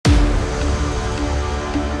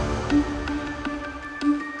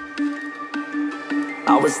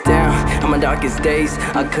I was down on my darkest days.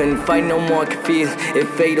 I couldn't fight no more, I could feel it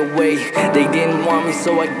fade away. They didn't want me,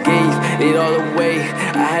 so I gave it all away.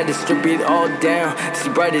 I had to strip it all down to see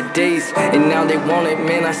brighter days. And now they want it,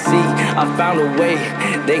 man, I see, I found a way.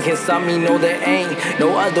 They can't stop me, no, there ain't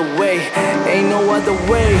no other way. Ain't no other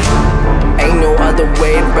way. Ain't no other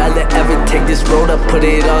way, I'd rather ever take this road. I put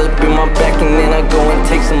it all up in my back and then I go and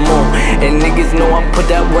take some more. And niggas know I put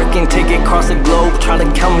that work in, take it across the globe. Try to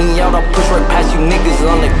count me out, I'll push right past you niggas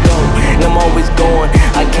on the go. And I'm always going,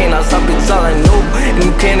 I cannot stop, it's all I know. And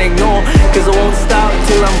you can't ignore, cause I won't stop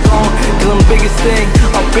till I'm gone. Till I'm biggest thing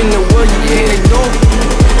up in the world, you can't ignore.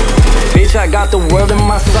 Bitch, I got the world in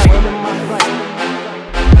my sight.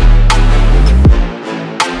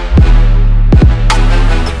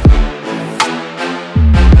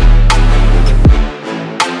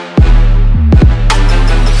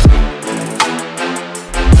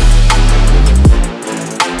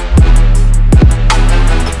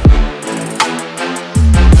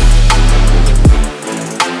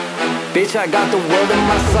 Bitch, I got the world in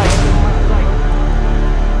my sight.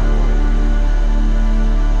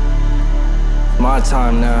 My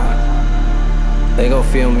time now. They gon'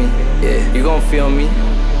 feel me. Yeah, you gon' feel me.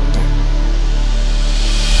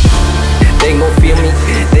 They gon' feel me.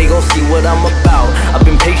 They gon' see what I'm about. I've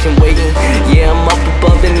been patient waiting. Yeah, I'm up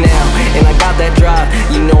above it now. And I got that drive.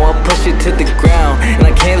 You know I push it to the ground. And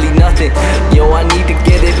I can't leave nothing. Yo, I need to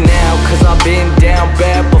get it now. Cause I've been down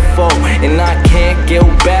bad before. And I can't get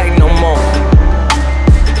back no more.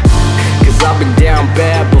 Cause I've been down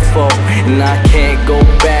bad before. And I can't go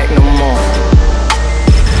back no more.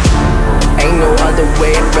 Ain't no other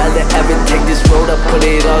way, I'd rather ever take this road. I put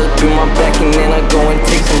it all up in my back and then I go and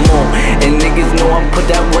take some more. And niggas know I put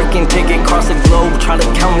that work in, take it across the globe. Try to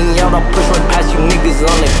count me out, I'll push right past you niggas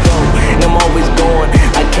on the go. And I'm always going,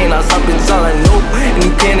 I cannot stop, it's all I know. And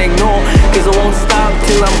you can't ignore, cause I won't stop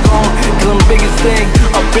till I'm gone. Till I'm biggest thing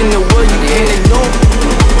up in the world, you can't ignore.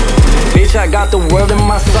 Bitch, I got the world in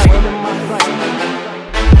my sight.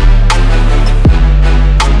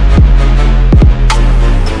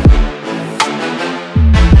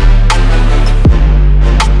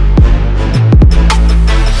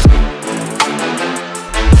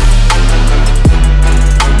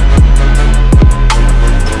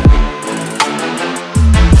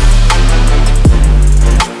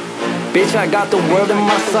 Bitch, I got the world in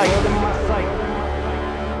my sight.